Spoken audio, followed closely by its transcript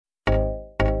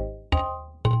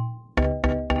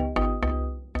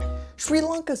Sri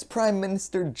Lanka's Prime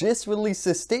Minister just released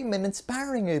a statement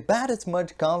inspiring about as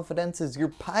much confidence as your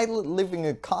pilot leaving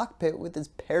a cockpit with his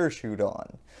parachute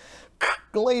on.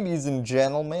 Ladies and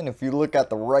gentlemen, if you look out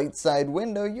the right side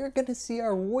window, you're gonna see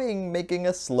our wing making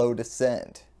a slow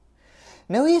descent.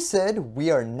 Now he said, we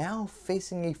are now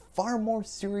facing a far more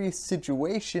serious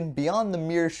situation beyond the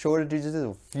mere shortages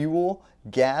of fuel,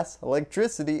 gas,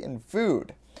 electricity, and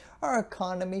food. Our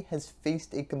economy has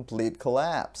faced a complete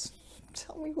collapse.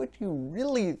 Tell me what you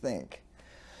really think.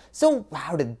 So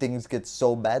how did things get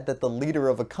so bad that the leader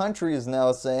of a country is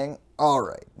now saying,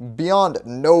 alright, beyond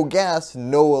no gas,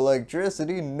 no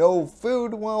electricity, no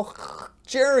food, well,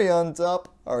 cherry on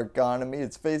top, our economy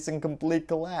is facing complete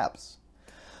collapse.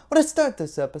 Well, to start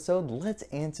this episode, let's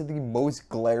answer the most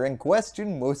glaring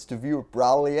question most of you are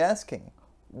probably asking.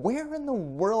 Where in the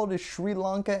world is Sri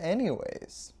Lanka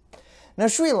anyways? Now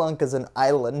Sri Lanka is an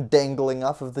island dangling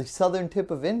off of the southern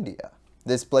tip of India.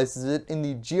 This places it in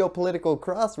the geopolitical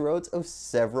crossroads of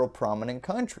several prominent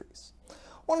countries.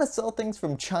 Want to sell things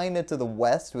from China to the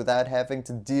west without having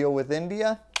to deal with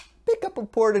India? Pick up a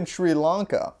port in Sri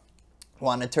Lanka.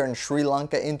 Want to turn Sri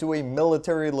Lanka into a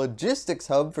military logistics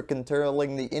hub for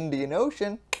controlling the Indian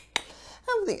Ocean?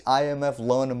 Have the IMF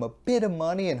loan them a bit of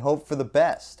money and hope for the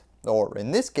best, or in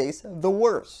this case, the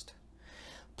worst.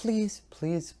 Please,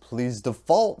 please, please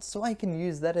default so I can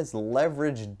use that as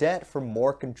leverage debt for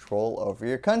more control over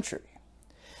your country.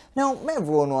 Now,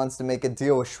 everyone wants to make a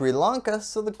deal with Sri Lanka,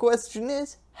 so the question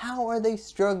is, how are they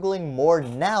struggling more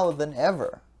now than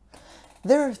ever?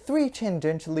 There are three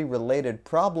tangentially related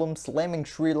problems slamming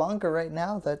Sri Lanka right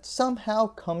now that somehow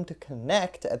come to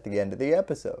connect at the end of the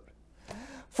episode.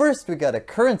 First, we got a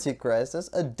currency crisis,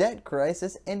 a debt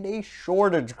crisis, and a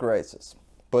shortage crisis.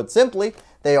 Put simply,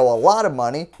 they owe a lot of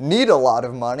money, need a lot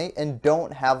of money, and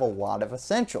don't have a lot of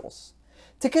essentials.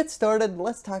 To get started,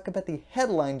 let's talk about the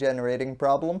headline generating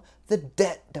problem, the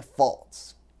debt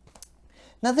defaults.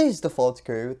 Now these defaults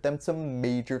carry with them some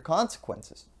major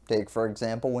consequences. Take for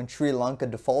example when Sri Lanka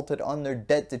defaulted on their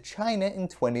debt to China in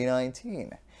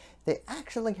 2019. They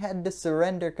actually had to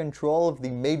surrender control of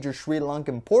the major Sri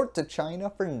Lankan port to China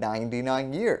for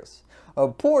 99 years. A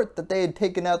port that they had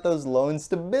taken out those loans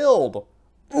to build.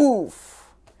 Oof!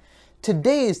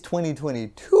 Today's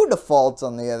 2022 defaults,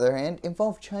 on the other hand,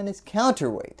 involve China's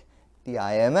counterweight, the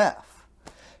IMF.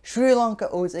 Sri Lanka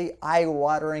owes a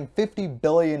eye-watering $50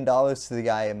 billion to the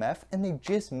IMF, and they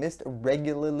just missed a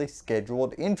regularly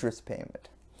scheduled interest payment.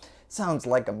 Sounds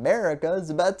like America is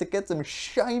about to get some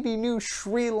shiny new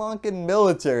Sri Lankan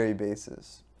military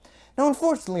bases. Now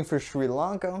unfortunately for Sri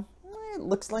Lanka, it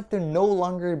looks like they're no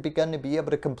longer going to be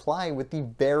able to comply with the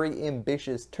very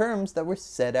ambitious terms that were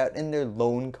set out in their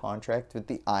loan contract with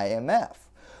the IMF,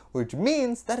 which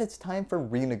means that it's time for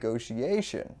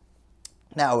renegotiation.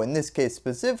 Now in this case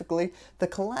specifically, the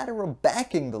collateral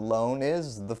backing the loan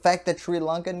is the fact that Sri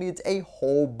Lanka needs a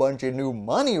whole bunch of new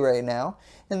money right now,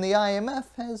 and the IMF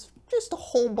has just a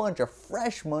whole bunch of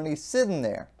fresh money sitting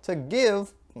there to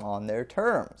give on their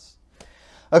terms.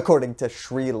 According to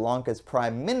Sri Lanka's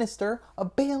Prime Minister, a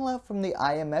bailout from the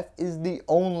IMF is the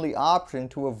only option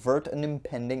to avert an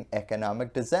impending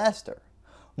economic disaster.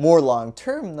 More long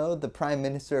term though, the Prime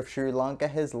Minister of Sri Lanka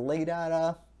has laid out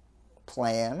a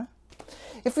plan.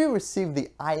 If we receive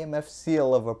the IMF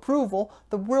seal of approval,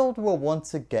 the world will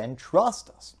once again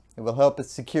trust us. It will help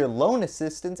us secure loan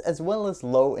assistance as well as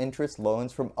low interest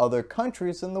loans from other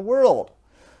countries in the world.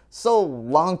 So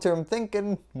long-term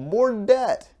thinking, more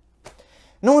debt.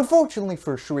 Now unfortunately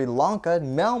for Sri Lanka,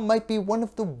 now might be one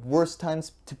of the worst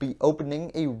times to be opening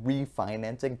a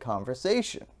refinancing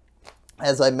conversation.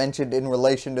 As I mentioned in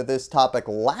relation to this topic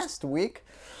last week,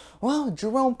 well,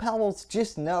 Jerome Powell's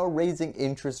just now raising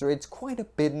interest rates quite a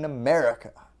bit in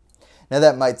America. Now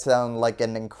that might sound like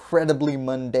an incredibly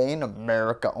mundane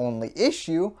America-only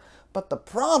issue, but the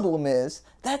problem is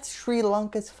that's Sri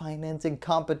Lanka's financing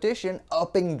competition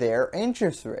upping their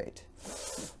interest rate.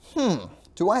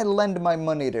 Do I lend my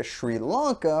money to Sri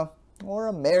Lanka or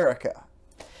America?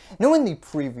 Now in the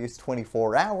previous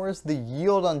 24 hours, the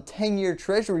yield on 10-year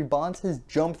treasury bonds has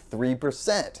jumped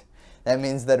 3%. That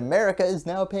means that America is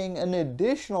now paying an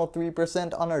additional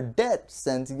 3% on our debt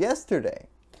since yesterday.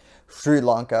 Sri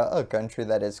Lanka, a country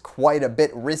that is quite a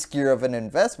bit riskier of an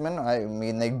investment, I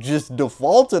mean they just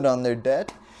defaulted on their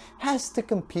debt, has to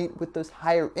compete with those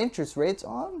higher interest rates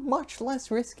on much less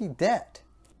risky debt.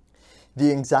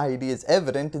 The anxiety is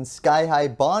evident in sky-high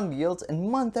bond yields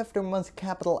and month-after-month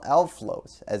capital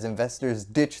outflows, as investors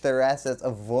ditch their assets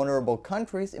of vulnerable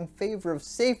countries in favor of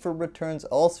safer returns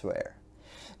elsewhere.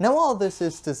 Now all this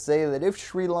is to say that if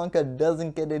Sri Lanka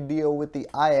doesn't get a deal with the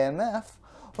IMF,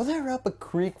 well they're up a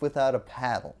creek without a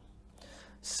paddle.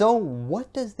 So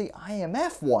what does the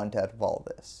IMF want out of all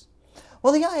this?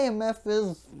 Well, the IMF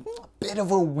is a bit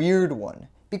of a weird one,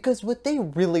 because what they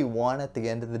really want at the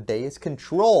end of the day is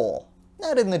control.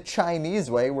 Not in the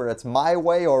Chinese way where it's my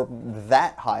way or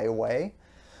that highway,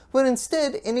 but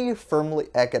instead in a firmly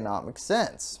economic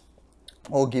sense.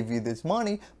 We'll give you this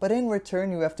money, but in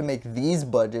return you have to make these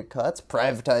budget cuts,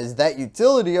 privatize that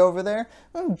utility over there,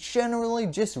 and generally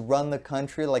just run the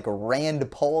country like Rand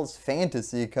Paul's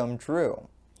fantasy come true.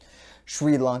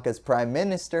 Sri Lanka's Prime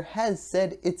Minister has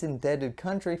said its indebted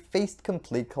country faced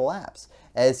complete collapse,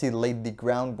 as he laid the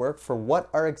groundwork for what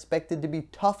are expected to be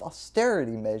tough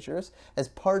austerity measures as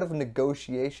part of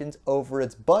negotiations over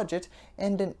its budget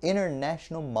and an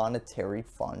International Monetary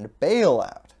Fund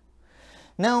bailout.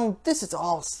 Now, this is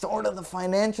all sort of the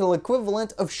financial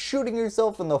equivalent of shooting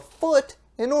yourself in the foot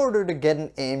in order to get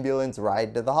an ambulance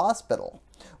ride to the hospital.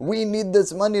 We need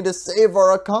this money to save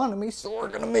our economy, so we're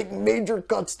going to make major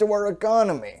cuts to our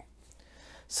economy.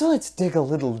 So let's dig a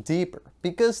little deeper,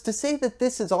 because to say that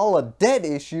this is all a debt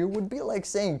issue would be like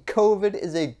saying COVID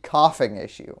is a coughing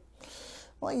issue.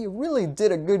 Well, you really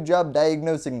did a good job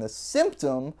diagnosing the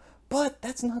symptom, but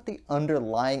that's not the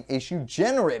underlying issue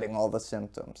generating all the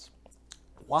symptoms.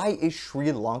 Why is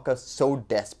Sri Lanka so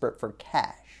desperate for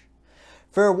cash?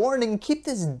 Fair warning, keep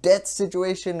this debt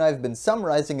situation I've been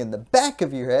summarizing in the back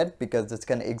of your head, because it's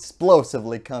going to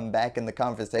explosively come back in the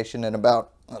conversation in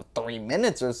about 3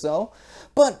 minutes or so.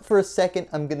 But for a second,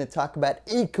 I'm going to talk about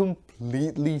a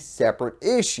completely separate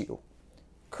issue: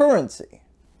 currency.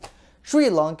 Sri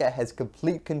Lanka has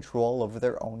complete control over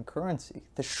their own currency,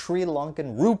 the Sri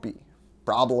Lankan rupee.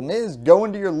 Problem is, go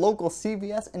into your local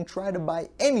CVS and try to buy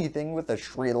anything with a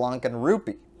Sri Lankan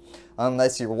rupee.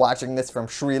 Unless you're watching this from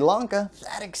Sri Lanka,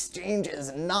 that exchange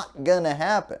is not gonna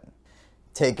happen.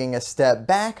 Taking a step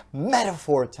back,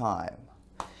 metaphor time.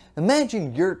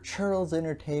 Imagine you're Charles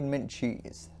Entertainment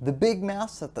Cheese, the big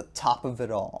mouse at the top of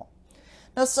it all.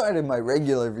 Now, sorry to my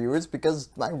regular viewers, because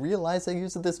I realize I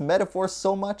use this metaphor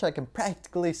so much I can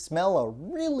practically smell a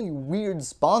really weird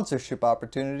sponsorship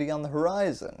opportunity on the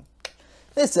horizon.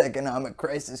 This economic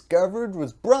crisis coverage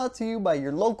was brought to you by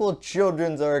your local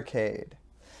children's arcade.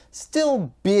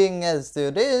 Still being as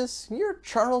it is, you're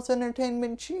Charles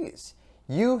Entertainment Cheese.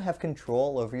 You have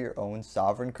control over your own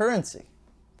sovereign currency,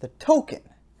 the token.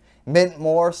 Mint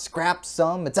more, scrap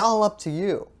some, it's all up to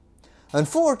you.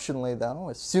 Unfortunately though,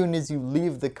 as soon as you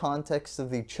leave the context of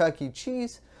the Chuck E.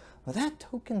 Cheese, well, that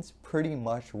token's pretty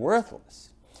much worthless.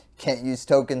 Can't use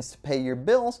tokens to pay your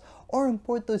bills or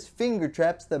import those finger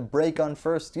traps that break on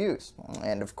first use.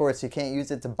 And of course you can't use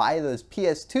it to buy those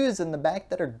PS2s in the back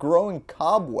that are growing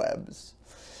cobwebs.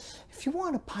 If you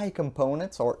want to buy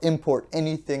components or import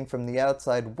anything from the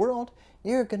outside world,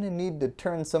 you're going to need to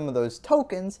turn some of those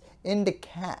tokens into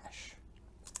cash.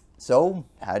 So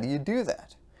how do you do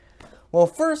that? Well,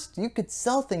 first you could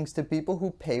sell things to people who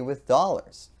pay with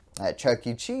dollars. At Chuck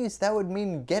E. Cheese, that would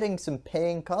mean getting some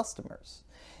paying customers.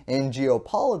 In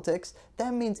geopolitics,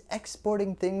 that means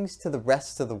exporting things to the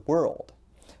rest of the world.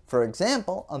 For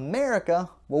example, America,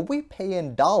 well, we pay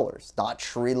in dollars, not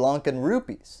Sri Lankan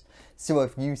rupees. So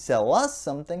if you sell us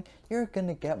something, you're going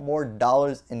to get more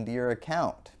dollars into your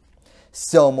account.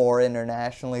 Sell more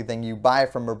internationally than you buy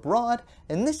from abroad,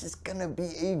 and this is going to be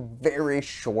a very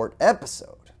short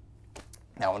episode.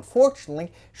 Now,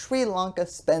 unfortunately, Sri Lanka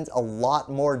spends a lot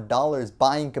more dollars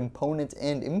buying components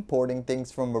and importing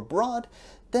things from abroad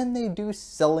than they do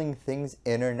selling things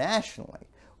internationally,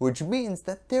 which means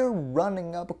that they're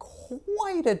running up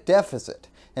quite a deficit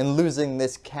and losing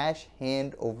this cash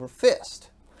hand over fist.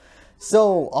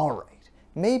 So, alright,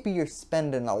 maybe you're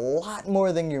spending a lot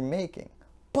more than you're making,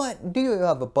 but do you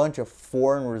have a bunch of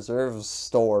foreign reserves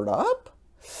stored up?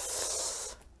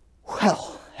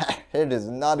 Well, it is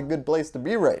not a good place to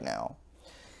be right now.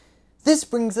 This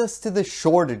brings us to the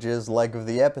shortages leg of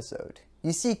the episode.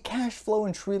 You see, cash flow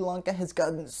in Sri Lanka has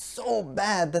gotten so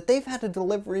bad that they've had a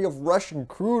delivery of Russian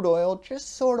crude oil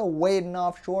just sort of waiting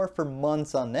offshore for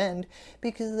months on end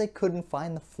because they couldn't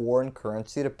find the foreign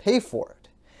currency to pay for it.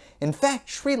 In fact,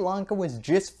 Sri Lanka was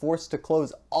just forced to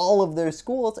close all of their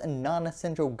schools and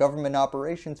non-essential government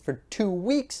operations for 2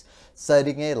 weeks,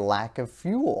 citing a lack of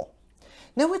fuel.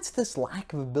 Now, it's this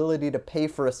lack of ability to pay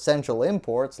for essential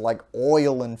imports like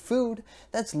oil and food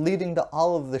that's leading to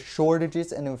all of the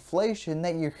shortages and inflation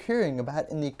that you're hearing about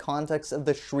in the context of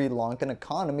the Sri Lankan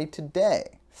economy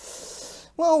today.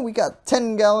 Well, we got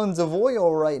 10 gallons of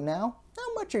oil right now.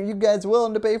 How much are you guys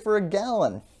willing to pay for a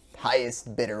gallon?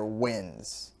 Highest bidder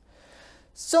wins.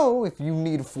 So, if you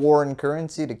need foreign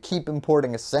currency to keep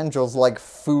importing essentials like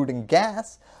food and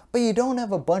gas, but you don't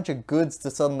have a bunch of goods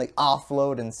to suddenly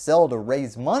offload and sell to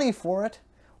raise money for it,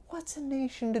 what's a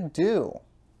nation to do?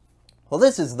 Well,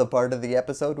 this is the part of the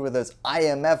episode where those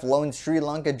IMF loans Sri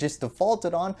Lanka just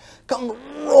defaulted on come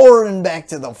roaring back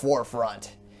to the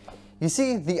forefront. You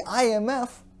see, the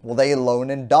IMF, well, they loan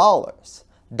in dollars.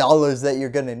 Dollars that you're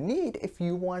gonna need if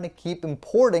you want to keep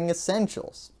importing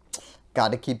essentials.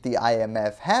 Gotta keep the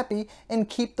IMF happy and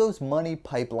keep those money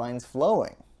pipelines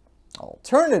flowing.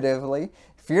 Alternatively,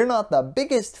 if you're not the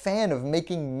biggest fan of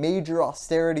making major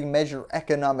austerity measure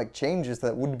economic changes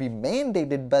that would be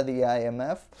mandated by the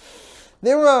IMF,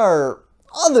 there are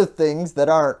other things that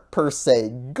aren't per se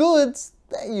goods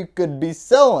that you could be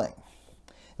selling.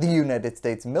 The United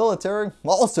States military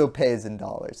also pays in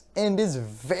dollars and is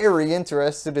very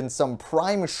interested in some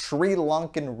prime Sri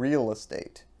Lankan real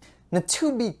estate. Now,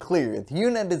 to be clear, the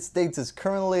United States is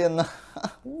currently in the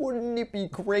wouldn't it be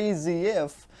crazy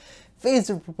if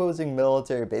phase of proposing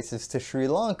military bases to Sri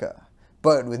Lanka.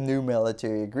 But with new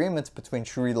military agreements between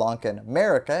Sri Lanka and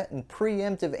America and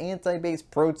preemptive anti-base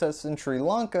protests in Sri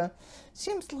Lanka,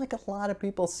 seems like a lot of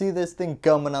people see this thing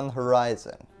coming on the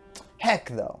horizon. Heck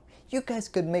though, you guys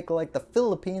could make like the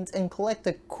Philippines and collect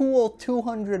a cool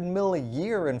 200 mil a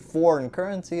year in foreign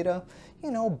currency to,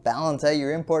 balance out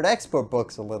your import-export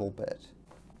books a little bit.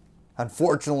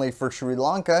 Unfortunately for Sri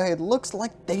Lanka, it looks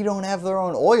like they don't have their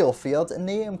own oil fields and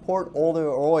they import all their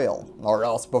oil. Or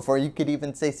else, before you could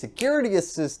even say security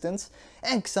assistance,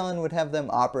 Exxon would have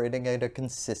them operating at a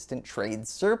consistent trade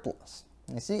surplus.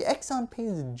 You see, Exxon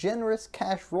pays generous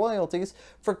cash royalties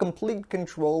for complete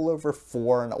control over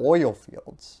foreign oil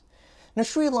fields. Now,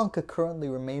 Sri Lanka currently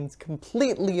remains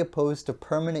completely opposed to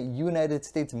permanent United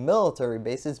States military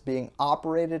bases being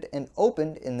operated and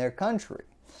opened in their country.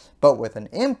 But with an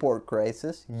import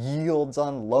crisis, yields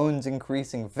on loans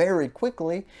increasing very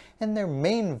quickly, and their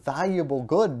main valuable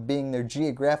good being their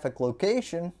geographic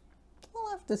location,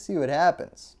 we'll have to see what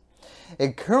happens.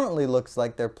 It currently looks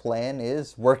like their plan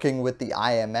is working with the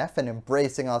IMF and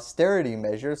embracing austerity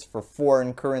measures for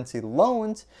foreign currency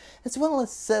loans, as well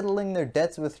as settling their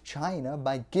debts with China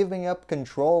by giving up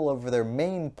control over their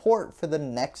main port for the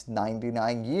next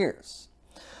 99 years.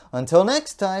 Until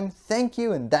next time, thank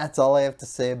you, and that's all I have to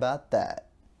say about that.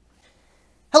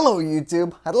 Hello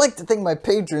YouTube! I'd like to thank my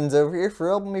patrons over here for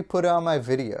helping me put out my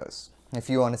videos. If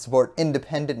you want to support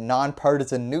independent,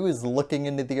 nonpartisan news looking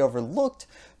into the overlooked,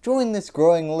 join this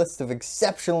growing list of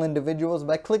exceptional individuals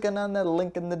by clicking on that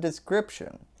link in the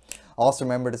description. Also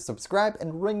remember to subscribe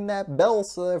and ring that bell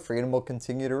so that freedom will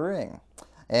continue to ring.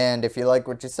 And if you like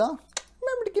what you saw,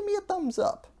 remember to give me a thumbs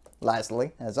up.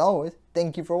 Lastly, as always,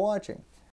 thank you for watching.